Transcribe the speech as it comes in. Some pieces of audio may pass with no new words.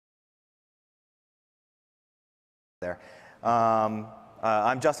There.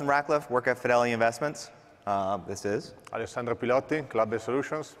 I'm Justin Ratcliffe, work at Fidelity Investments. This is Alessandro Pilotti, Cloud-Based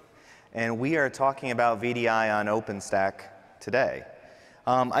Solutions. And we are talking about VDI on OpenStack today.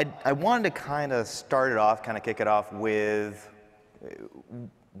 I wanted to kind of start it off, kind of kick it off with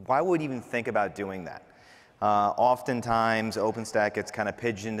why would we even think about doing that? Oftentimes, OpenStack gets kind of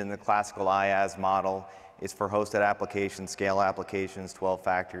pigeoned in the classical IaaS model. It's for hosted applications, scale applications,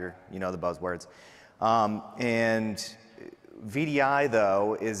 12-factor, you know the buzzwords. And VDI,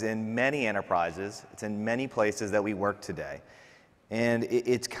 though, is in many enterprises. It's in many places that we work today. And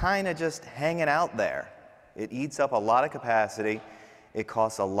it's kind of just hanging out there. It eats up a lot of capacity. It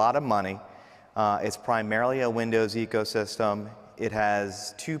costs a lot of money. It's primarily a Windows ecosystem. It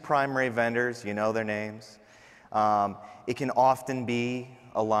has two primary vendors. You know their names. It can often be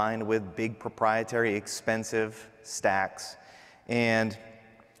aligned with big proprietary, expensive stacks. And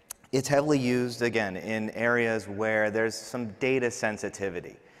it's heavily used, again, in areas where there's some data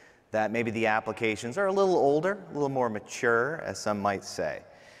sensitivity, that maybe the applications are a little older, a little more mature, as some might say.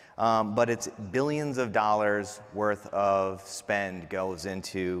 But it's billions of dollars worth of spend goes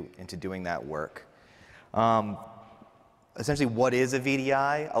into doing that work. Essentially, what is a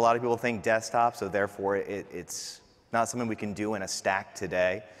VDI? A lot of people think desktop, so therefore it's not something we can do in a stack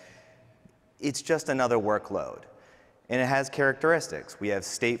today. It's just another workload. And it has characteristics. We have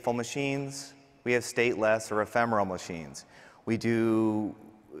stateful machines. We have stateless or ephemeral machines. We do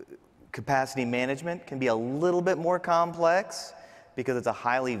capacity management, can be a little bit more complex because it's a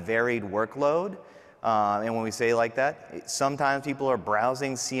highly varied workload. And when we say like that, sometimes people are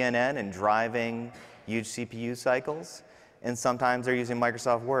browsing CNN and driving huge CPU cycles. And sometimes they're using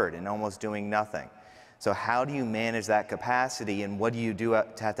Microsoft Word and almost doing nothing. So how do you manage that capacity, and what do you do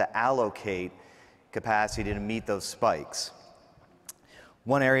to have to allocate capacity to meet those spikes?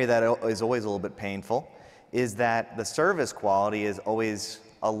 One area that is always a little bit painful is that the service quality is always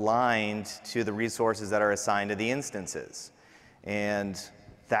aligned to the resources that are assigned to the instances. And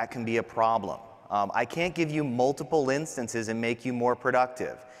that can be a problem. I can't give you multiple instances and make you more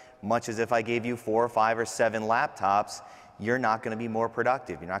productive. Much as if I gave you 4 or 5 or 7 laptops, you're not going to be more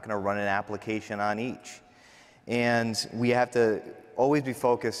productive. You're not going to run an application on each. And we have to always be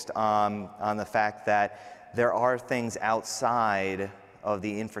focused on the fact that there are things outside of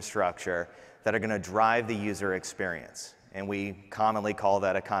the infrastructure that are going to drive the user experience. And we commonly call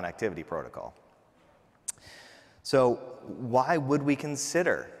that a connectivity protocol. So why would we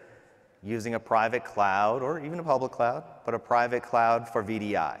consider using a private cloud, or even a public cloud, but a private cloud for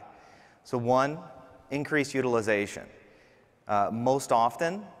VDI? So one, increase utilization. Most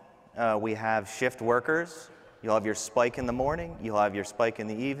often, we have shift workers. You'll have your spike in the morning, you'll have your spike in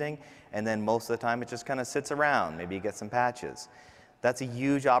the evening, and then most of the time it just kind of sits around. Maybe you get some patches. That's a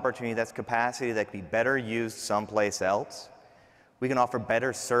huge opportunity. That's capacity that can be better used someplace else. We can offer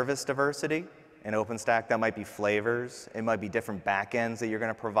better service diversity. In OpenStack, that might be flavors. It might be different backends that you're going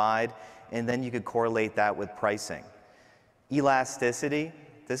to provide. And then you could correlate that with pricing. Elasticity.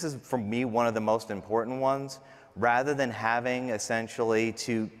 This is, for me, one of the most important ones. Rather than having essentially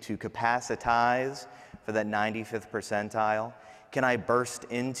to capacitize for that 95th percentile, can I burst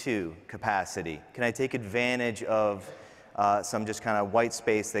into capacity? Can I take advantage of some just kind of white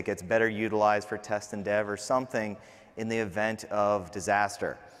space that gets better utilized for test and dev or something in the event of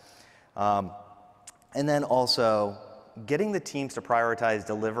disaster? And then also getting the teams to prioritize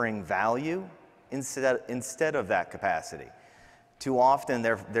delivering value instead of that capacity. Too often,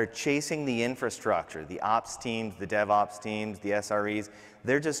 they're chasing the infrastructure, the ops teams, the DevOps teams, the SREs.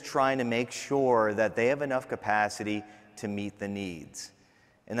 They're just trying to make sure that they have enough capacity to meet the needs.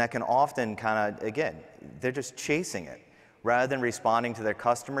 And that can often kind of, again, they're just chasing it rather than responding to their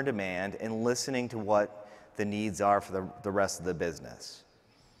customer demand and listening to what the needs are for the rest of the business.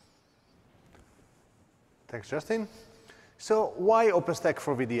 Thanks, Justin. So why OpenStack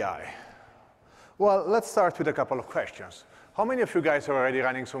for VDI? Well, let's start with a couple of questions. How many of you guys are already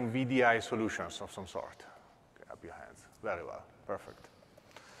running some VDI solutions of some sort? Okay, up your hands. Very well. Perfect.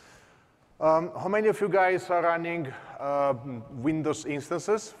 How many of you guys are running Windows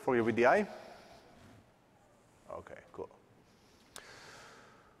instances for your VDI? OK, cool.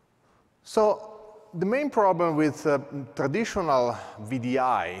 So the main problem with traditional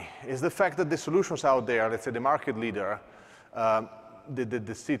VDI is the fact that the solutions out there, let's say the market leader, the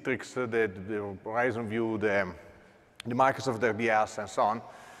Citrix, the Horizon View, the Microsoft, their IaaS, and so on,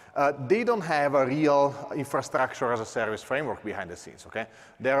 they don't have a real infrastructure as a service framework behind the scenes, okay?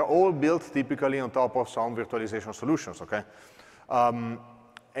 They're all built typically on top of some virtualization solutions, okay?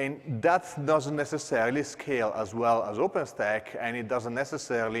 And that doesn't necessarily scale as well as OpenStack, and it doesn't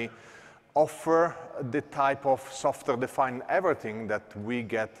necessarily offer the type of software-defined everything that we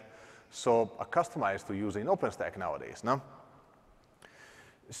get so customized to use in OpenStack nowadays, no?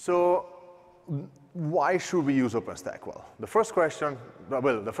 So why should we use OpenStack? Well, the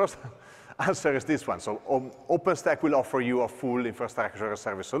first answer is this one. So OpenStack will offer you a full infrastructure as a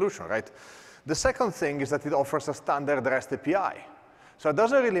service solution, right? The second thing is that it offers a standard REST API. So it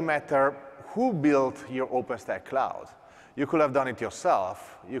doesn't really matter who built your OpenStack cloud. You could have done it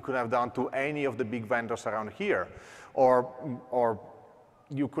yourself. You could have done to any of the big vendors around here. Or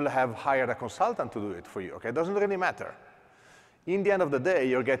you could have hired a consultant to do it for you, okay? It doesn't really matter. In the end of the day,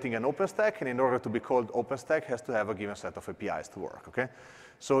 you're getting an OpenStack, and in order to be called OpenStack, it has to have a given set of APIs to work, okay?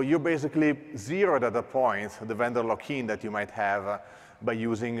 So you basically zeroed at the point the vendor lock-in that you might have by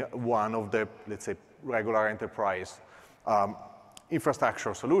using one of the, let's say, regular enterprise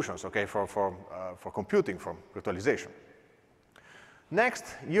infrastructure solutions, okay, for computing, for virtualization. Next,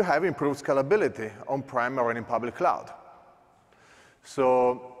 you have improved scalability on-prem or in public cloud.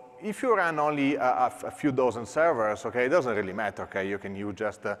 So if you run only a few dozen servers, okay, it doesn't really matter, okay? You can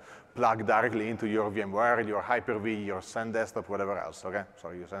just plug directly into your VMware, your Hyper-V, your XenDestop, whatever else, okay?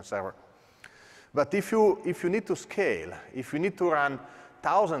 Sorry, your Xen server. But if you need to scale, if you need to run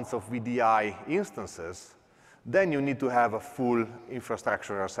thousands of VDI instances, then you need to have a full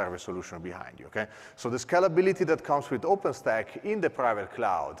infrastructure as a service solution behind you, okay? So the scalability that comes with OpenStack in the private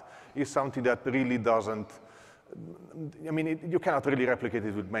cloud is something that really doesn't, I mean, you cannot really replicate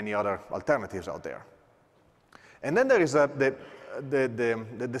it with many other alternatives out there. And then there is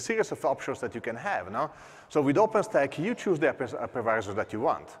the series of options that you can have, no? So with OpenStack, you choose the hypervisor that you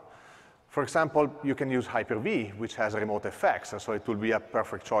want. For example, you can use Hyper-V, which has remote effects, so it will be a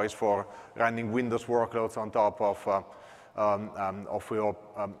perfect choice for running Windows workloads on top of your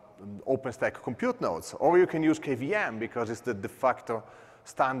OpenStack compute nodes. Or you can use KVM, because it's the de facto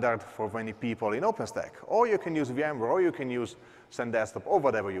standard for many people in OpenStack. Or you can use VMware, or you can use XenDestop, or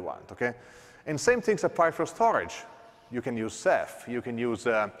whatever you want, okay? And same things apply for storage. You can use Ceph, you can use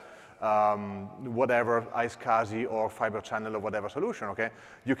whatever iSCSI or Fiber Channel or whatever solution, okay?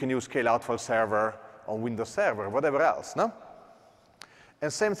 You can use scale-out file server on Windows Server, whatever else, no?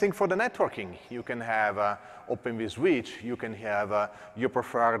 And same thing for the networking. You can have OpenVSwitch, you can have your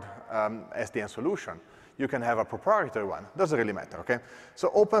preferred SDN solution. You can have a proprietary one. Doesn't really matter, okay? So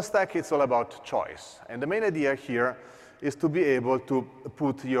OpenStack, it's all about choice. And the main idea here is to be able to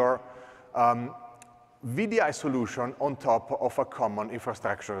put your VDI solution on top of a common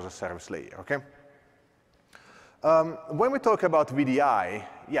infrastructure as a service layer, okay? When we talk about VDI,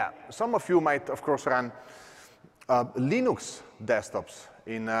 yeah, some of you might, of course, run Linux desktops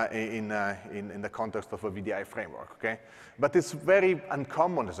in the context of a VDI framework, okay? But it's very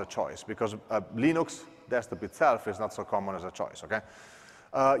uncommon as a choice, because Linux desktop itself is not so common as a choice, okay?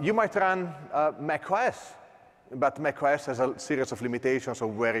 You might run macOS, but macOS has a series of limitations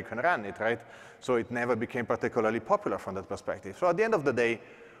of where you can run it, right? So it never became particularly popular from that perspective. So at the end of the day,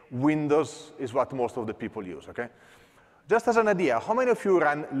 Windows is what most of the people use, okay? Just as an idea, how many of you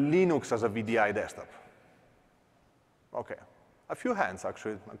run Linux as a VDI desktop? Okay, a few hands,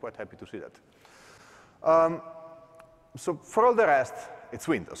 actually. I'm quite happy to see that. So for all the rest, it's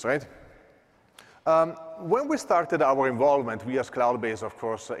Windows, right? When we started our involvement, we as cloud-based, of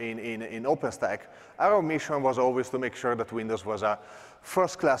course, in OpenStack, our mission was always to make sure that Windows was a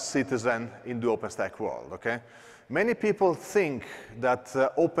first-class citizen in the OpenStack world, okay? Many people think that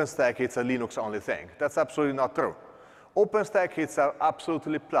OpenStack is a Linux-only thing. That's absolutely not true. OpenStack is an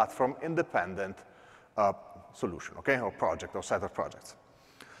absolutely platform-independent solution, okay, or project, or set of projects.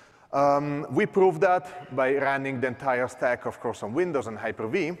 We proved that by running the entire stack, of course, on Windows and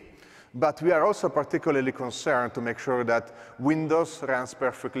Hyper-V. But we are also particularly concerned to make sure that Windows runs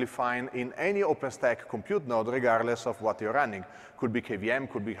perfectly fine in any OpenStack compute node, regardless of what you're running. Could be KVM,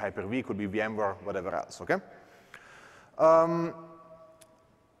 could be Hyper-V, could be VMware, whatever else, okay?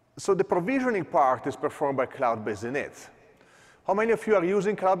 So the provisioning part is performed by cloud-based init. How many of you are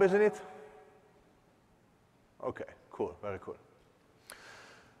using cloud-based init? Okay, cool, very cool.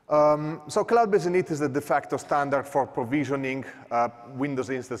 So cloud-based init is the de facto standard for provisioning Windows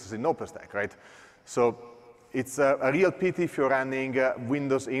instances in OpenStack, right? So it's a real pity if you're running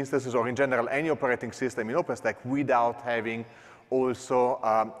Windows instances, or in general any operating system in OpenStack, without having also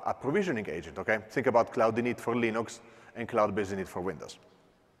a provisioning agent, okay? Think about cloud init for Linux and cloud-based init for Windows.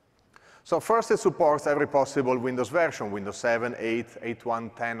 So first, it supports every possible Windows version, Windows 7, 8,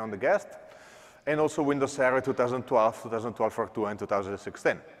 8.1, 10 on the guest, and also Windows Server 2012, 2012 R2, and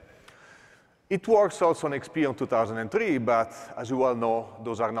 2016. It works also on XP on 2003, but as you well know,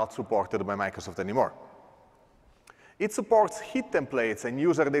 those are not supported by Microsoft anymore. It supports heat templates and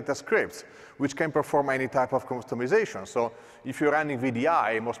user data scripts, which can perform any type of customization. So if you're running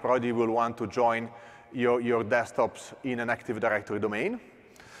VDI, most probably you will want to join your desktops in an Active Directory domain.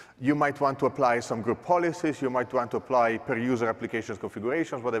 You might want to apply some group policies. You might want to apply per-user applications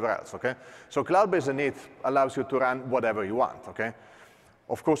configurations, whatever else, okay? So cloud-based init allows you to run whatever you want, okay?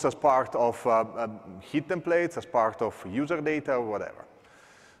 Of course, as part of heat templates, as part of user data, or whatever.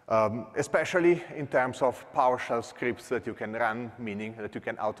 Especially in terms of PowerShell scripts that you can run, meaning that you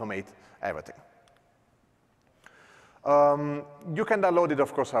can automate everything. You can download it,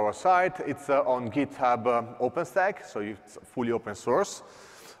 of course, our site. It's on GitHub OpenStack, so it's fully open source.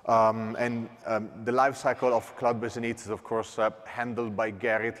 The life cycle of cloud-based init is, of course, handled by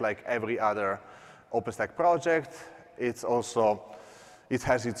Gerrit like every other OpenStack project. It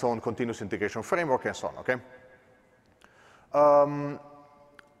has its own continuous integration framework and so on, okay?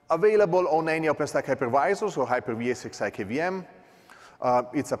 Available on any OpenStack hypervisor, so Hyper-V, A6i KVM.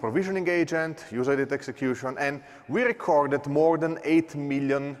 It's a provisioning agent, user data execution, and we recorded more than 8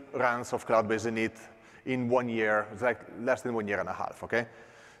 million runs of cloud-based init in 1 year. It's like less than 1.5 years, okay?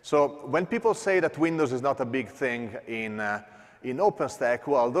 So when people say that Windows is not a big thing in OpenStack,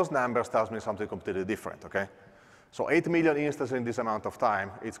 well, those numbers tell me something completely different, okay? So 8 million instances in this amount of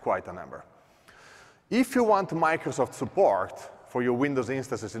time, it's quite a number. If you want Microsoft support for your Windows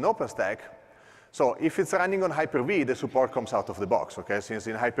instances in OpenStack, so if it's running on Hyper-V, the support comes out of the box, okay? Since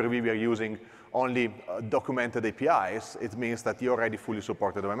in Hyper-V we are using only documented APIs, it means that you're already fully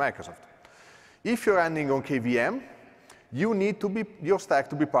supported by Microsoft. If you're running on KVM, you need your stack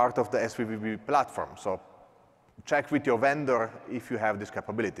to be part of the SVVB platform. So check with your vendor if you have this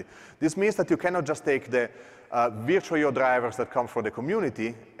capability. This means that you cannot just take the virtual IO drivers that come from the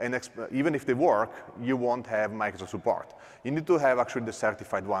community, and even if they work, you won't have Microsoft support. You need to have actually the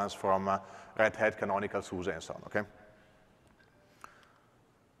certified ones from Red Hat, Canonical, SUSE, and so on, okay?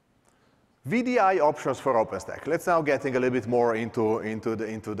 VDI options for OpenStack. Let's now getting a little bit more into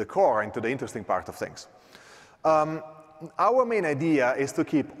the core, into the interesting part of things. Our main idea is to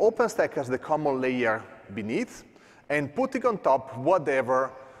keep OpenStack as the common layer beneath and putting on top whatever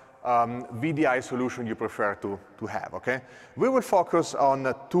VDI solution you prefer to have, okay? We will focus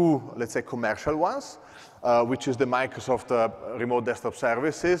on two, let's say, commercial ones, which is the Microsoft Remote Desktop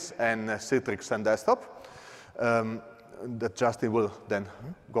Services and Citrix XenDestop, that Justin will then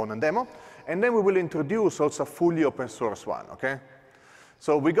go on and demo. And then we will introduce also a fully open source one, okay?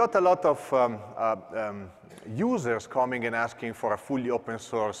 So we got a lot of users coming and asking for a fully open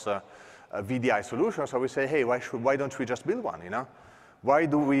source VDI solution. So we say, hey, why don't we just build one, you know? Why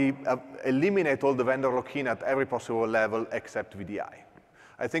do we eliminate all the vendor lock-in at every possible level except VDI?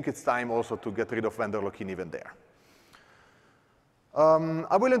 I think it's time also to get rid of vendor lock-in even there.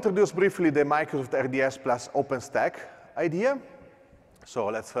 I will introduce briefly the Microsoft RDS plus OpenStack idea. So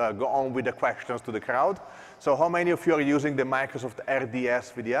let's go on with the questions to the crowd. So how many of you are using the Microsoft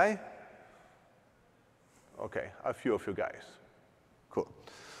RDS VDI? OK, a few of you guys. Cool.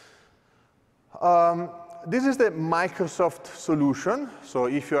 This is the Microsoft solution. So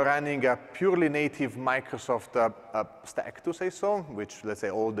if you're running a purely native Microsoft stack, to say so, which, let's say,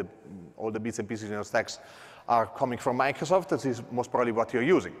 all the bits and pieces in your stacks are coming from Microsoft, this is most probably what you're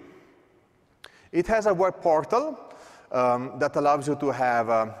using. It has a web portal that allows you to have,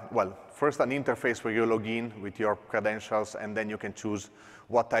 well, first an interface where you log in with your credentials, and then you can choose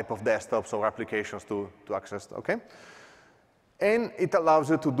what type of desktops or applications to access, OK? And it allows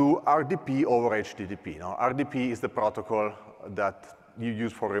you to do RDP over HTTP. Now, RDP is the protocol that you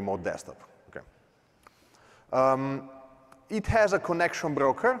use for remote desktop. Okay. It has a connection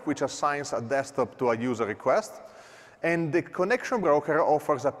broker, which assigns a desktop to a user request. And the connection broker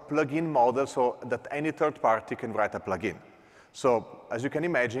offers a plugin model so that any third party can write a plugin. So as you can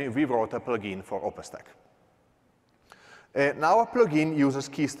imagine, we wrote a plugin for OpenStack. Now, our plugin uses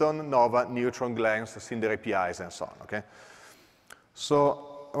Keystone, Nova, Neutron, Glance, Cinder APIs, and so on. Okay.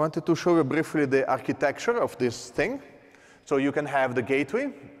 So I wanted to show you briefly the architecture of this thing. So you can have the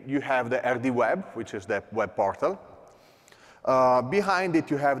gateway. You have the RD Web, which is the web portal. Behind it,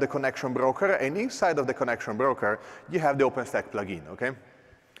 you have the connection broker. And inside of the connection broker, you have the OpenStack plugin. Okay?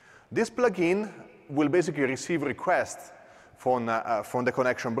 This plugin will basically receive requests from the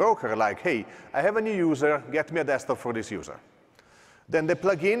connection broker, like, hey, I have a new user. Get me a desktop for this user. Then the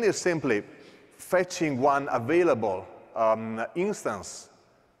plugin is simply fetching one available instance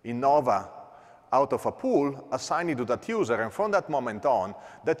in Nova out of a pool, assign it to that user, and from that moment on,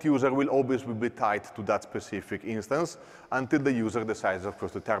 that user will always be tied to that specific instance until the user decides, of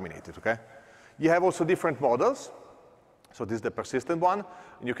course, to terminate it, okay? You have also different models. So this is the persistent one.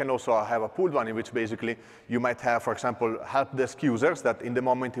 And you can also have a pooled one in which basically you might have, for example, help desk users that in the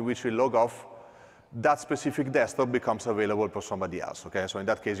moment in which you log off, that specific desktop becomes available for somebody else, okay? So in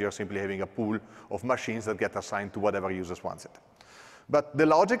that case, you're simply having a pool of machines that get assigned to whatever users wants it. But the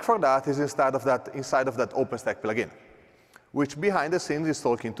logic for that is inside of that OpenStack plugin, which behind the scenes is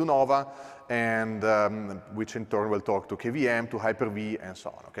talking to Nova, and which in turn will talk to KVM, to Hyper-V, and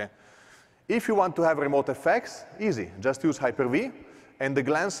so on, okay? If you want to have remote effects, easy. Just use Hyper-V, and the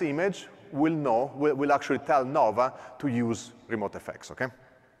glance image will actually tell Nova to use remote effects, okay?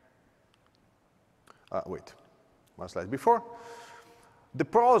 Wait, one slide before. The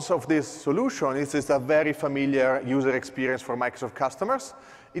pros of this solution is it's a very familiar user experience for Microsoft customers.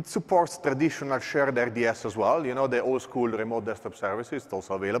 It supports traditional shared RDS as well. You know, the old school remote desktop services, it's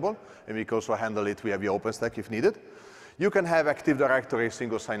also available. And we can also handle it via the OpenStack if needed. You can have Active Directory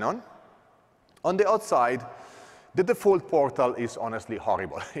single sign-on. On the outside, the default portal is honestly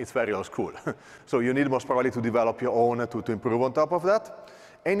horrible. It's very old school. So you need most probably to develop your own to improve on top of that.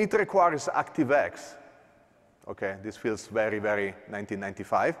 And it requires ActiveX. Okay, this feels very, very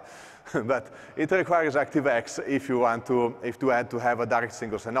 1995. But it requires ActiveX if you want to have a direct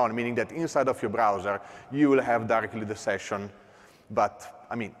single sign-on, meaning that inside of your browser, you will have directly the session. But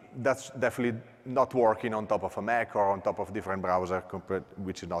I mean, that's definitely not working on top of a Mac or on top of different browsers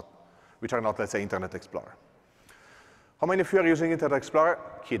which are not, let's say, Internet Explorer. How many of you are using Internet Explorer?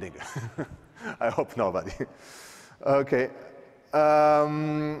 Kidding. I hope nobody. Okay.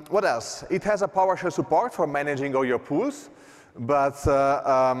 What else? It has a PowerShell support for managing all your pools, but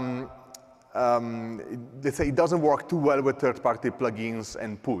let's say it doesn't work too well with third-party plugins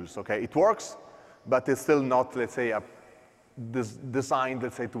and pools. Okay, it works, but it's still not, let's say, designed,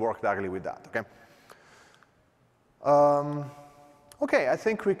 let's say, to work directly with that. Okay. Okay, I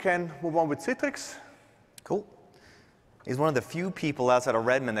think we can move on with Citrix. Cool. He's one of the few people outside of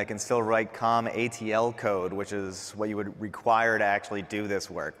Redmond that can still write COM ATL code, which is what you would require to actually do this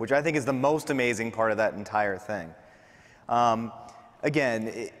work, which I think is the most amazing part of that entire thing.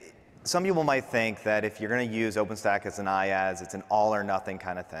 Again, some people might think that if you're going to use OpenStack as an IaaS, it's an all or nothing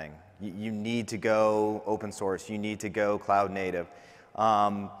kind of thing. You need to go open source. You need to go cloud native.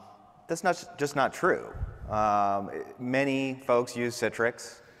 That's just not true. Many folks use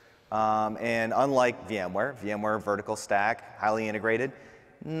Citrix. And unlike VMware vertical stack, highly integrated,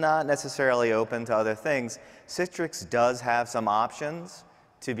 not necessarily open to other things, Citrix does have some options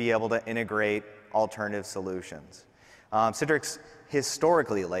to be able to integrate alternative solutions. Citrix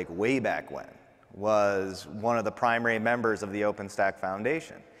historically, like way back when, was one of the primary members of the OpenStack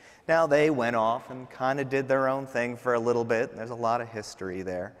Foundation. Now they went off and kind of did their own thing for a little bit. There's a lot of history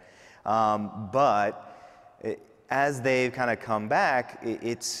there. As they've kind of come back,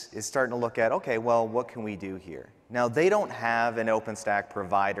 it's starting to look at, okay, well, what can we do here? Now, they don't have an OpenStack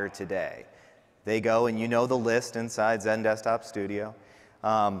provider today. They go, and you know the list inside XenDestop Studio.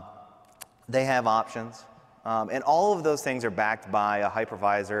 They have options. And all of those things are backed by a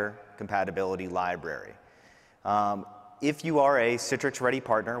hypervisor compatibility library. If you are a Citrix-ready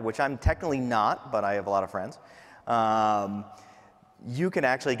partner, which I'm technically not, but I have a lot of friends, you can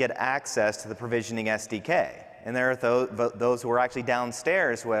actually get access to the provisioning SDK. And there are those who are actually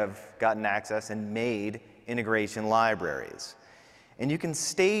downstairs who have gotten access and made integration libraries. And you can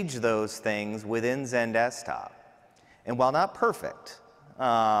stage those things within XenDestop. And while not perfect,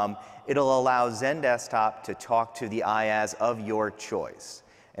 it'll allow XenDestop to talk to the IaaS of your choice.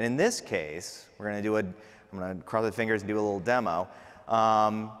 And in this case, I'm going to cross the fingers and do a little demo.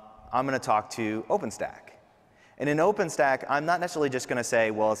 I'm going to talk to OpenStack. And in OpenStack, I'm not necessarily just going to say,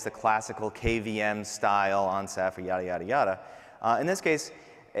 well, it's the classical KVM style on Ceph, or yada, yada, yada. In this case,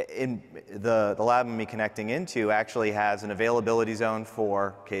 the lab I'm connecting into actually has an availability zone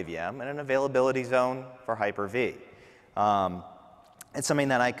for KVM and an availability zone for Hyper-V. It's something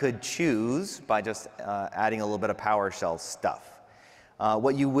that I could choose by just adding a little bit of PowerShell stuff.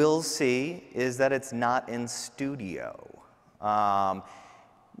 What you will see is that it's not in Studio.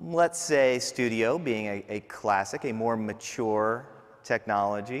 Let's say Studio, being a classic, a more mature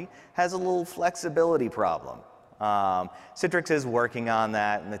technology, has a little flexibility problem. Citrix is working on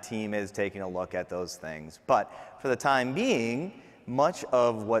that, and the team is taking a look at those things. But for the time being, much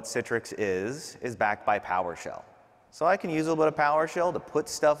of what Citrix is backed by PowerShell. So I can use a little bit of PowerShell to put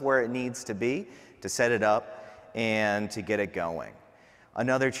stuff where it needs to be, to set it up, and to get it going.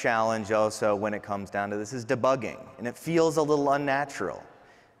 Another challenge also when it comes down to this is debugging, and it feels a little unnatural.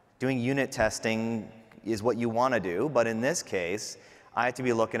 Doing unit testing is what you want to do, but in this case, I have to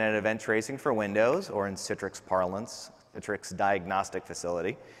be looking at event tracing for Windows, or in Citrix parlance, Citrix diagnostic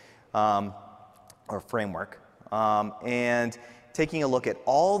facility, or framework. and taking a look at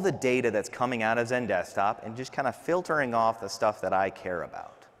all the data that's coming out of XenDestop and just kind of filtering off the stuff that I care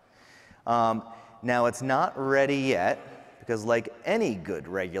about. Now, it's not ready yet, because like any good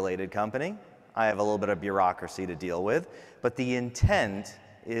regulated company, I have a little bit of bureaucracy to deal with, but the intent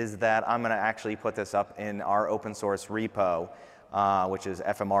is that I'm going to actually put this up in our open source repo, which is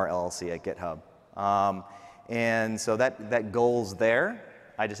FMR LLC at GitHub. And so that goal's there.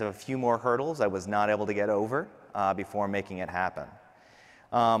 I just have a few more hurdles I was not able to get over before making it happen.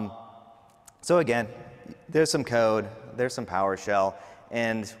 So again, there's some code, there's some PowerShell,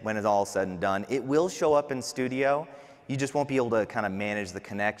 and when it's all said and done, it will show up in Studio. You just won't be able to kind of manage the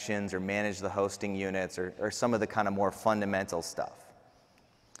connections or manage the hosting units or some of the kind of more fundamental stuff.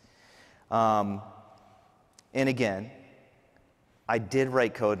 And again, I did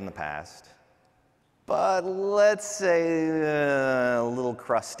write code in the past, but let's say a little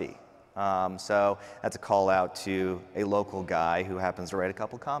crusty. So that's a call out to a local guy who happens to write a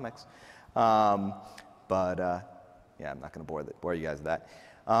couple comics. Yeah, I'm not going to bore you guys with that.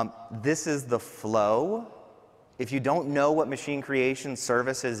 This is the flow. If you don't know what machine creation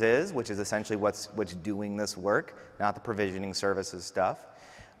services is, which is essentially what's doing this work, not the provisioning services stuff,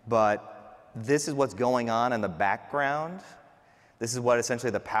 but this is what's going on in the background. This is what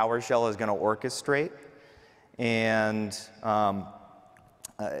essentially the PowerShell is going to orchestrate. And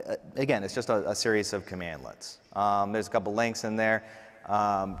again, it's just a series of commandlets. There's a couple links in there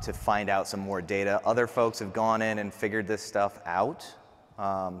to find out some more data. Other folks have gone in and figured this stuff out,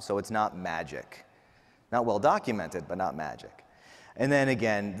 so it's not magic. Not well documented, but not magic. And then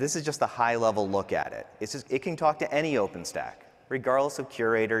again, this is just a high-level look at it. It's just, it can talk to any OpenStack, regardless of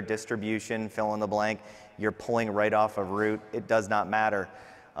curator, distribution, fill in the blank. You're pulling right off of root. It does not matter.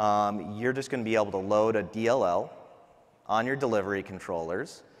 You're just going to be able to load a DLL on your delivery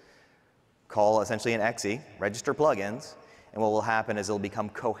controllers, call essentially an exe, register plugins, and what will happen is it'll become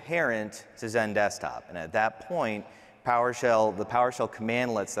coherent to XenDestop. And at that point, the PowerShell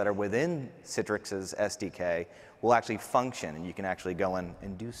commandlets that are within Citrix's SDK will actually function, and you can actually go in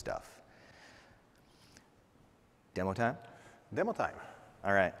and do stuff. Demo time? Demo time.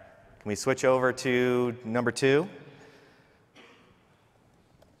 All right. Can we switch over to number 2?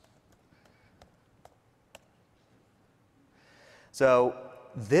 So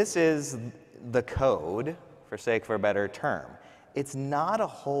this is the code, for sake of a better term. It's not a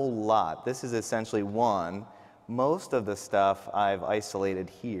whole lot. This is essentially one. Most of the stuff I've isolated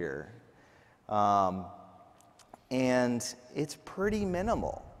here. And it's pretty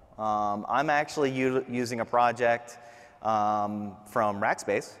minimal. I'm actually using a project from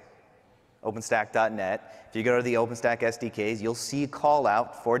Rackspace, OpenStack.net. If you go to the OpenStack SDKs, you'll see a call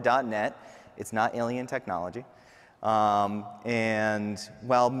out for .NET. It's not alien technology. And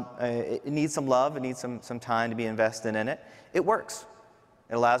while it needs some love, it needs some time to be invested in it, it works.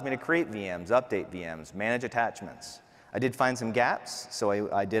 It allows me to create VMs, update VMs, manage attachments. I did find some gaps, so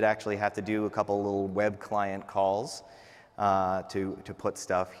I did actually have to do a couple little web client calls to put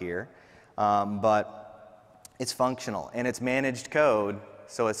stuff here. But it's functional, and it's managed code,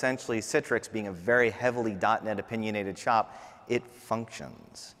 so essentially Citrix, being a very heavily .NET opinionated shop, it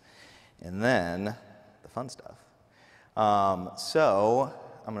functions. And then the fun stuff. So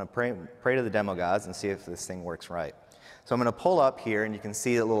I'm going to pray to the demo gods and see if this thing works right. So I'm going to pull up here, and you can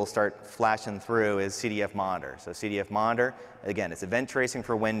see that little start flashing through is CDF Monitor. So CDF Monitor, again, it's event tracing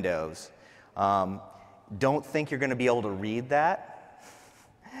for Windows. Don't think you're going to be able to read that.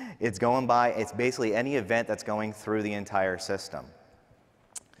 It's going by, it's basically any event that's going through the entire system.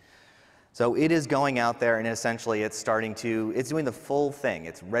 So it is going out there, and essentially it's doing the full thing.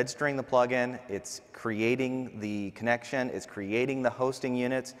 It's registering the plugin, it's creating the connection, it's creating the hosting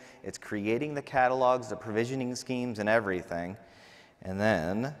units, it's creating the catalogs, the provisioning schemes, and everything. And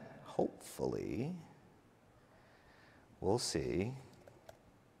then, hopefully, we'll see,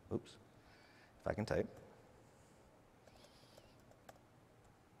 oops, if I can type.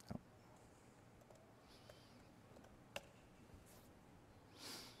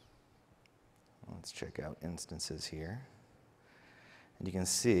 Let's check out instances here. And you can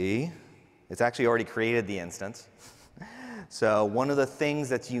see it's actually already created the instance. So one of the things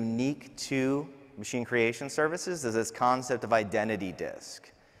that's unique to machine creation services is this concept of identity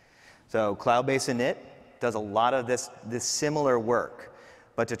disk. So cloud-based init does a lot of this similar work.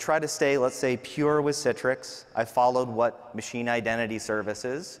 But to try to stay, let's say, pure with Citrix, I followed what machine identity service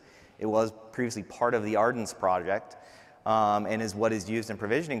is. It was previously part of the Ardence project. And is what is used in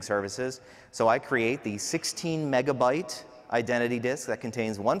provisioning services. So I create the 16 megabyte identity disk that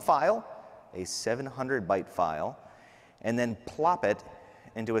contains one file, a 700 byte file, and then plop it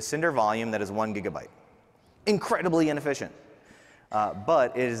into a Cinder volume that is 1 gigabyte. incredibly inefficient.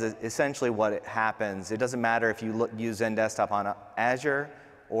 But it is essentially what happens. It doesn't matter if you use XenDesktop on Azure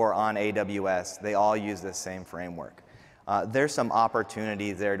or on AWS. They all use the same framework. There's some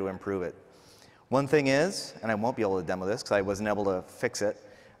opportunity there to improve it. One thing is, and I won't be able to demo this because I wasn't able to fix it,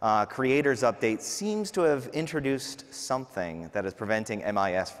 Creators Update seems to have introduced something that is preventing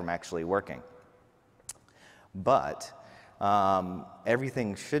MIS from actually working. But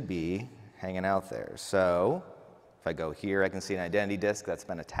everything should be hanging out there. So if I go here, I can see an identity disk that's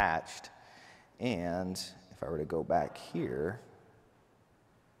been attached. And if I were to go back here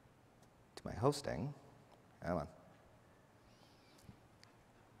to my hosting, come on.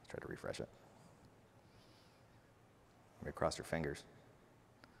 Let's try to refresh it. Maybe cross your fingers.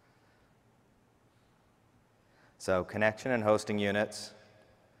 So connection and hosting units.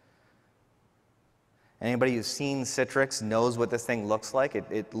 Anybody who's seen Citrix knows what this thing looks like.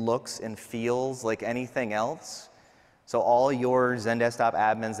 It looks and feels like anything else. So all your XenDesktop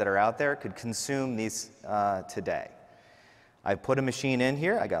admins that are out there could consume these today. I put a machine in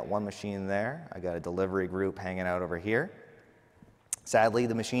here. I got one machine there. I got a delivery group hanging out over here. Sadly,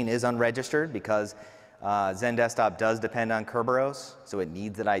 the machine is unregistered because XenDesktop does depend on Kerberos, so it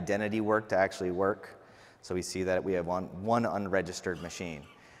needs that identity work to actually work. So we see that we have one unregistered machine.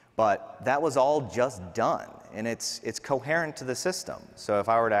 But that was all just done, and it's coherent to the system. So if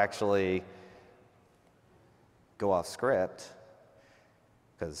I were to actually go off script,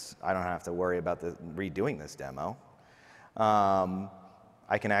 because I don't have to worry about redoing this demo,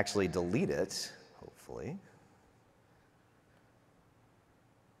 I can actually delete it, hopefully.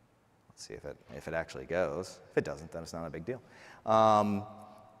 Let's see if it actually goes. If it doesn't, then it's not a big deal. And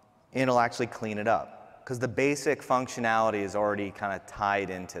it'll actually clean it up, because the basic functionality is already kind of tied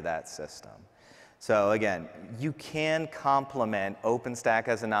into that system. So again, you can complement OpenStack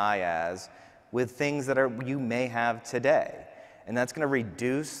as an IaaS with things that you may have today. And that's going to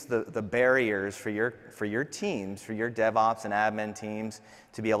reduce the barriers for your teams, for your DevOps and admin teams,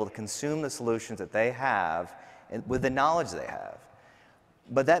 to be able to consume the solutions that they have with the knowledge they have.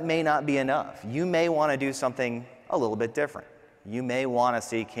 But that may not be enough. You may want to do something a little bit different. You may want to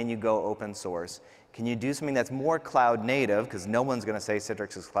see, can you go open source? Can you do something that's more cloud native, because no one's going to say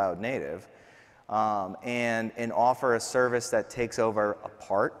Citrix is cloud native, and offer a service that takes over a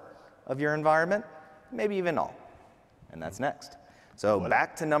part of your environment, maybe even all. And that's next. So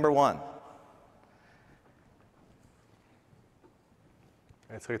back to number one.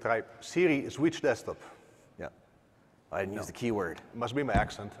 Let's retry. Siri, switch desktop. Yeah. I didn't use the keyword. Must be my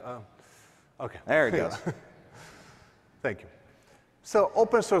accent. OK. There it goes. Thank you. So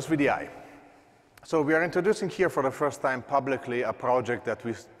open source VDI. So we are introducing here for the first time publicly a project that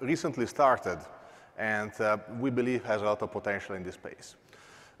we recently started, and we believe has a lot of potential in this space.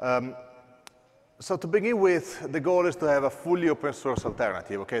 So to begin with, the goal is to have a fully open source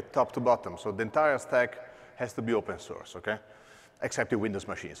alternative, okay, top to bottom. So the entire stack has to be open source, okay, except the Windows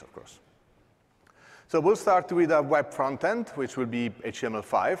machines, of course. So we'll start with a web front end, which will be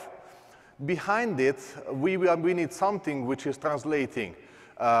HTML5. Behind it, we need something which is translating,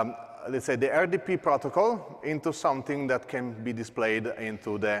 let's say, the RDP protocol into something that can be displayed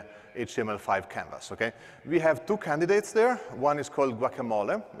into the HTML5 canvas, okay? We have two candidates there. One is called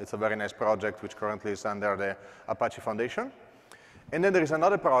Guacamole. It's a very nice project which currently is under the Apache Foundation. And then there is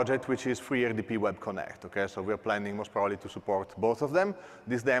another project which is FreeRDP Web Connect, okay? So we're planning most probably to support both of them.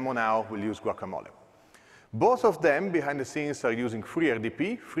 This demo now will use Guacamole. Both of them, behind the scenes, are using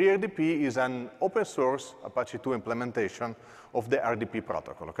FreeRDP. FreeRDP is an open source Apache 2 implementation of the RDP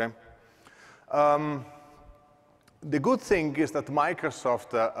protocol, okay? The good thing is that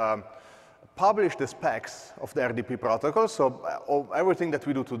Microsoft published the specs of the RDP protocol, so everything that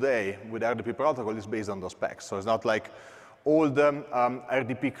we do today with RDP protocol is based on those specs. So it's not like all the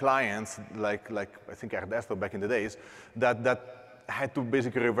RDP clients, like I think XenDestop back in the days, that had to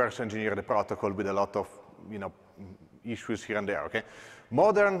basically reverse engineer the protocol with a lot of issues here and there, okay?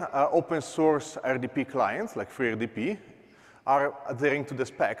 Modern open source RDP clients, like FreeRDP, are adhering to the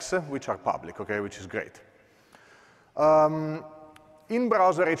specs, which are public, okay, which is great.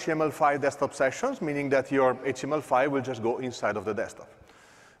 In-browser HTML5 desktop sessions, meaning that your HTML5 will just go inside of the desktop.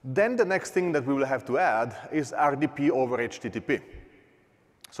 Then the next thing that we will have to add is RDP over HTTP.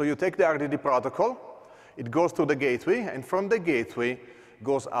 So you take the RDP protocol, it goes to the gateway, and from the gateway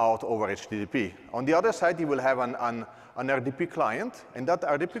goes out over HTTP. On the other side, you will have an RDP client, and that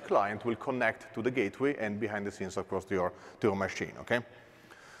RDP client will connect to the gateway and behind the scenes, of course, to your machine, okay?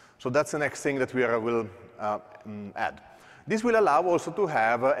 So that's the next thing that we will add. This will allow also to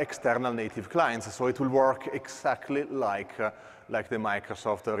have external native clients, so it will work exactly like the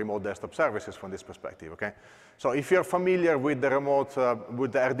Microsoft remote desktop services from this perspective, okay? So if you're familiar with the remote,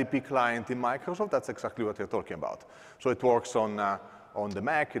 with the RDP client in Microsoft, that's exactly what you're talking about. So it works on the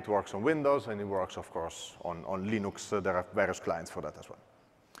Mac, it works on Windows, and it works, of course, on Linux. There are various clients for that as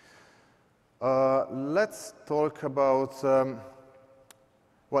well. Let's talk about,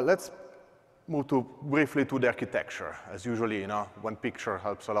 well, let's move briefly to the architecture. As usually, one picture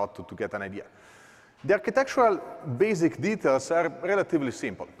helps a lot to get an idea. The architectural basic details are relatively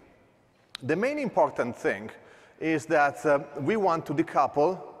simple. The main important thing is that we want to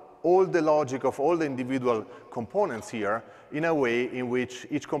decouple all the logic of all the individual components here in a way in which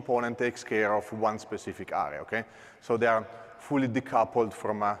each component takes care of one specific area, okay? So they are fully decoupled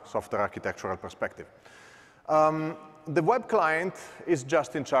from a software architectural perspective. The web client is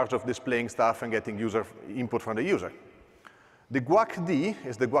just in charge of displaying stuff and getting user input from the user. The guac-D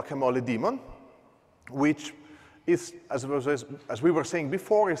is the guacamole daemon, which is, as we were saying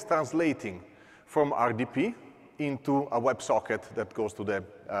before, is translating from RDP into a WebSocket that goes to the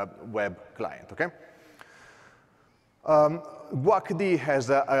web client, okay? guac-D has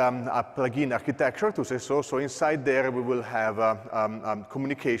a plugin architecture, to say so. So inside there, we will have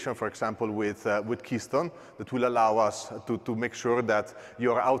communication, for example, with Keystone that will allow us to make sure that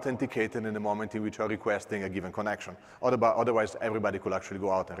you're authenticated in the moment in which you're requesting a given connection. Otherwise, everybody could actually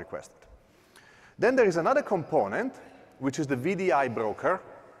go out and request it. Then there is another component, which is the VDI broker,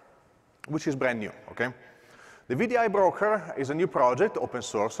 which is brand new, okay? The VDI broker is a new project, open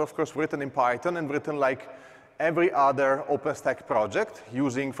source, of course, written in Python and written like every other OpenStack project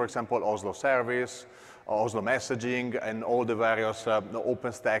using, for example, Oslo service, Oslo messaging, and all the various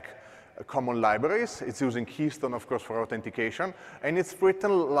OpenStack common libraries. It's using Keystone, of course, for authentication, and it's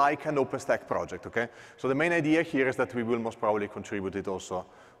written like an OpenStack project, okay? So the main idea here is that we will most probably contribute it also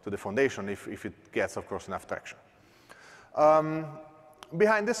to the foundation if it gets, of course, enough traction.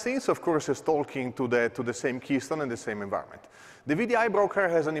 Behind the scenes, of course, is talking to the same Keystone and the same environment. The VDI broker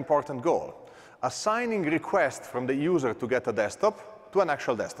has an important goal: assigning requests from the user to get a desktop to an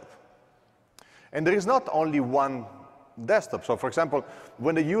actual desktop. And there is not only one desktop. So for example,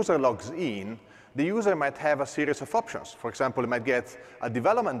 when the user logs in, the user might have a series of options. For example, he might get a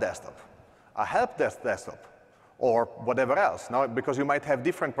development desktop, a help desk desktop, or whatever else. Now, because you might have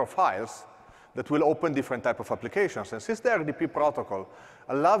different profiles that will open different type of applications. And since the RDP protocol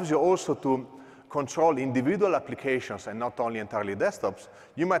allows you also to control individual applications and not only entirely desktops,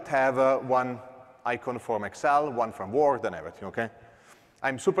 you might have one icon from Excel, one from Word, and everything, okay?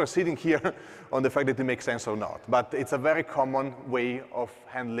 I'm superseding here on the fact that it makes sense or not, but it's a very common way of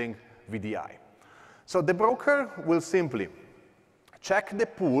handling VDI. So the broker will simply check the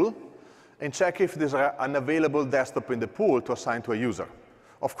pool and check if there's an available desktop in the pool to assign to a user.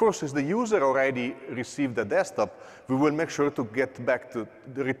 Of course, if the user already received the desktop, we will make sure to get back to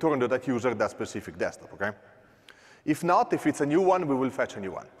return to that user that specific desktop, okay? If not, if it's a new one, we will fetch a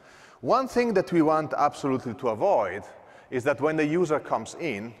new one. One thing that we want absolutely to avoid is that when the user comes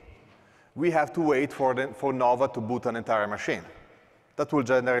in, we have to wait for Nova to boot an entire machine. That will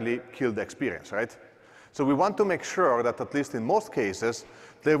generally kill the experience, right? So we want to make sure that at least in most cases,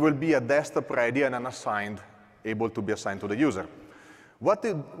 there will be a desktop ready and an assigned, able to be assigned to the user.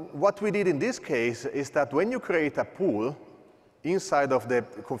 What we did in this case is that when you create a pool, inside of the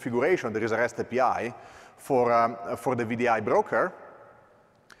configuration, there is a REST API for the VDI broker,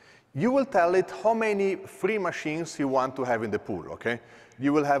 you will tell it how many free machines you want to have in the pool, okay?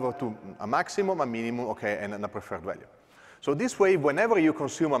 You will have a maximum, a minimum, okay, and a preferred value. So this way, whenever you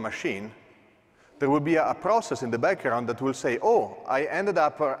consume a machine, there will be a process in the background that will say, oh, I ended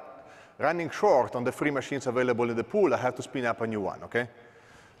up running short on the free machines available in the pool, I have to spin up a new one, okay?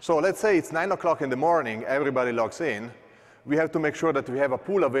 So let's say it's 9 o'clock in the morning, everybody logs in. We have to make sure that we have a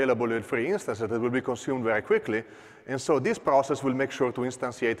pool available with free instances that will be consumed very quickly. And so this process will make sure to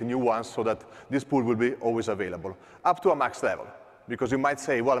instantiate new ones so that this pool will be always available, up to a max level. Because you might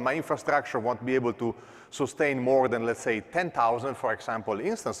say, well, my infrastructure won't be able to sustain more than, let's say, 10,000, for example,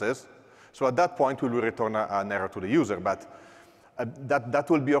 instances. So at that point, we will return an error to the user. But that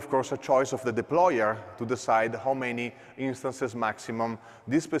will be, of course, a choice of the deployer to decide how many instances maximum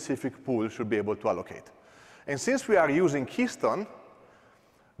this specific pool should be able to allocate. And since we are using Keystone,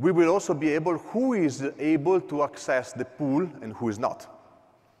 we will also be able who is able to access the pool and who is not.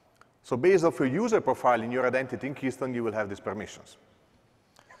 So based off your user profile in your identity in Keystone, you will have these permissions.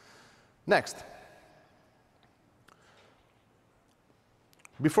 Next.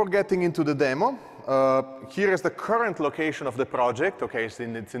 Before getting into the demo, here is the current location of the project. Okay, it's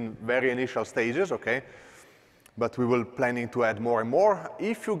in very initial stages. Okay, but we will planning to add more and more.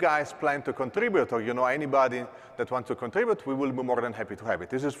 If you guys plan to contribute, or you know anybody that wants to contribute, we will be more than happy to have it.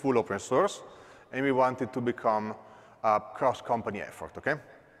 This is full open source, and we want it to become a cross-company effort, okay?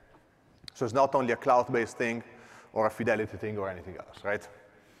 So it's not only a cloud-based thing or a Fidelity thing or anything else, right?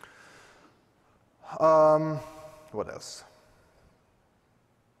 What else?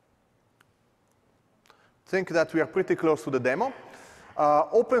 Think that we are pretty close to the demo.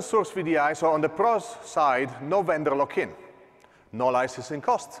 Open source VDI, so on the pros side, no vendor lock-in, no licensing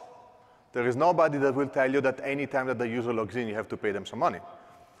cost. There is nobody that will tell you that any time that the user logs in, you have to pay them some money.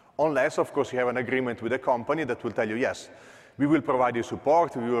 Unless, of course, you have an agreement with a company that will tell you, yes, we will provide you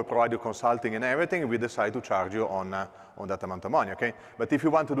support, we will provide you consulting and everything, and we decide to charge you on that amount of money, okay? But if you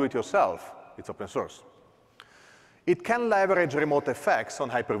want to do it yourself, it's open source. It can leverage remote effects on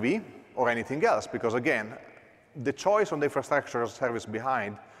Hyper-V or anything else, because again, the choice on the infrastructure service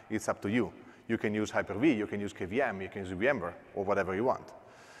behind, it's up to you. You can use Hyper-V, you can use KVM, you can use VMware, or whatever you want.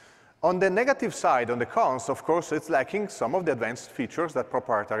 On the negative side, on the cons, of course, it's lacking some of the advanced features that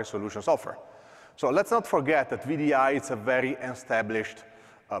proprietary solutions offer. So let's not forget that VDI is a very established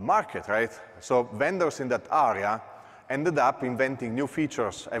market, right? So vendors in that area ended up inventing new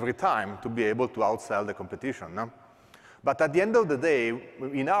features every time to be able to outsell the competition. No? But at the end of the day,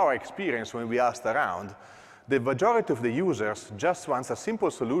 in our experience, when we asked around, the majority of the users just wants a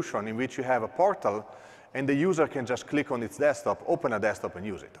simple solution in which you have a portal and the user can just click on its desktop, open a desktop, and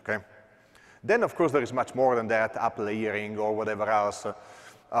use it, okay? Then, of course, there is much more than that, app layering or whatever else,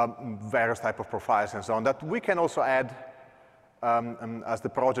 various type of profiles and so on, that we can also add as the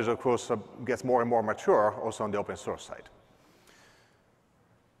project, of course, gets more and more mature, also on the open source side.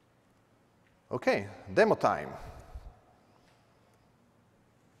 Okay, demo time.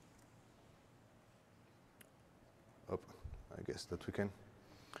 I guess that we can.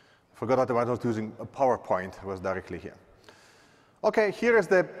 I forgot that I was using a PowerPoint. It was directly here. Okay, here is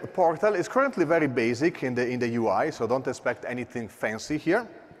the portal. It's currently very basic in the UI, so don't expect anything fancy here.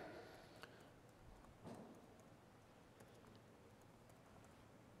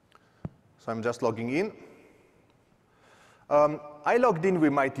 So I'm just logging in. I logged in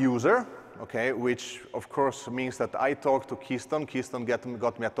with my user, okay, which of course means that I talked to Keystone. Keystone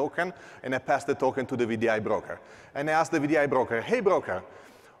got me a token, and I passed the token to the VDI broker. And I asked the VDI broker, hey broker,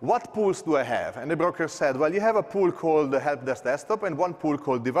 what pools do I have? And the broker said, well, you have a pool called the Help Desk Desktop and one pool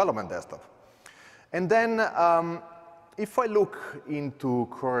called Development Desktop. And then if I look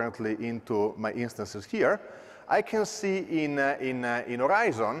currently into my instances here, I can see in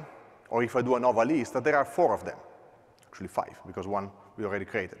Horizon, or if I do a Nova list, that there are 4 of them. Actually 5, because one we already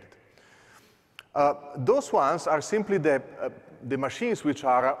created it. Those ones are simply the machines which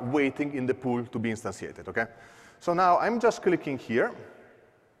are waiting in the pool to be instantiated, okay? So now I'm just clicking here.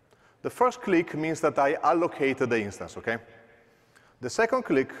 The first click means that I allocated the instance, okay? The second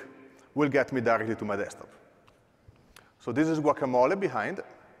click will get me directly to my desktop. So this is Guacamole behind.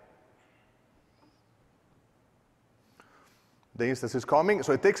 The instance is coming,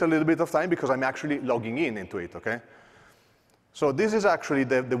 so it takes a little bit of time because I'm actually logging into it, okay? So this is actually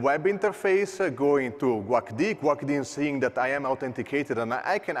the web interface going to GuacD. GuacD is seeing that I am authenticated and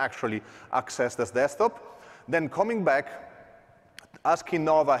I can actually access this desktop. Then coming back, asking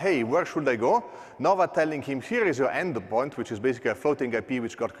Nova, hey, where should I go? Nova telling him, here is your endpoint, which is basically a floating IP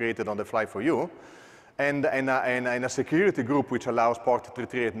which got created on the fly for you, and a security group which allows port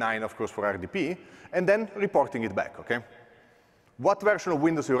 3389, of course, for RDP, and then reporting it back, okay? What version of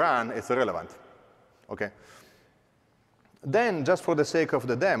Windows you run is irrelevant, okay? Then, just for the sake of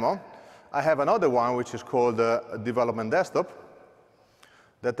the demo, I have another one which is called Development Desktop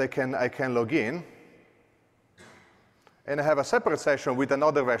that I can log in. And I have a separate session with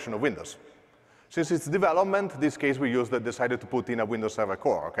another version of Windows. Since it's development, in this case we decided to put in a Windows Server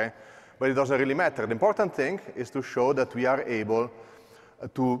Core, okay? But it doesn't really matter. The important thing is to show that we are able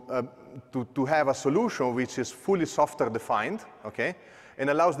to have a solution which is fully software defined, okay? And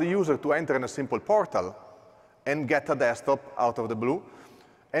allows the user to enter in a simple portal and get a desktop out of the blue,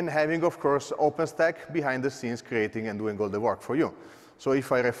 and having, of course, OpenStack behind the scenes creating and doing all the work for you. So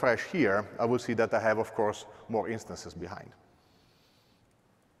if I refresh here, I will see that I have, of course, more instances behind.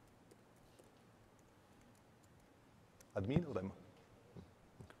 Admin or demo?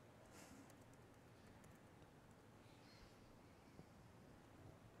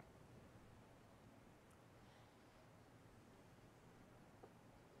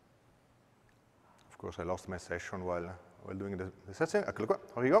 Of course, I lost my session while doing the session. Here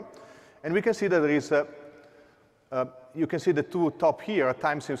we go. And we can see that there is, you can see the two top here,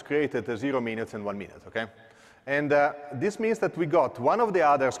 time since created, 0 minutes and 1 minute, okay? And this means that we got, one of the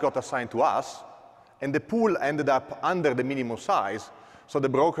others got assigned to us, and the pool ended up under the minimum size, so the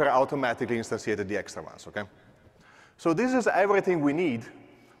broker automatically instantiated the extra ones, okay? So this is everything we need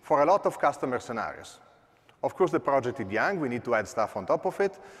for a lot of customer scenarios. Of course, the project is young. We need to add stuff on top of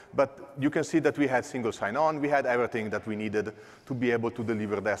it. But you can see that we had single sign-on. We had everything that we needed to be able to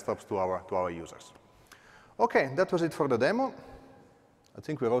deliver desktops to our users. OK, that was it for the demo. I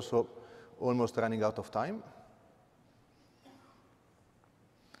think we're also almost running out of time.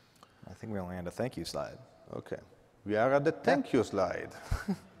 I think we only had a thank you slide. OK. We are at the thank you slide.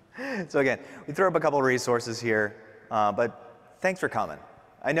 So again, we throw up a couple of resources here. But thanks for coming.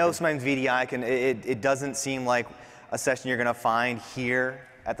 I know sometimes VDI it doesn't seem like a session you're going to find here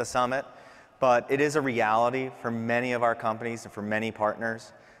at the summit, but it is a reality for many of our companies and for many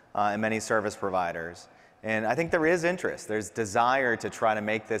partners and many service providers. And I think there is interest. There's desire to try to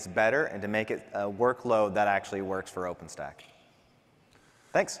make this better and to make it a workload that actually works for OpenStack.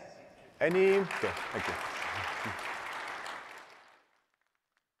 Thanks. Okay, thank you.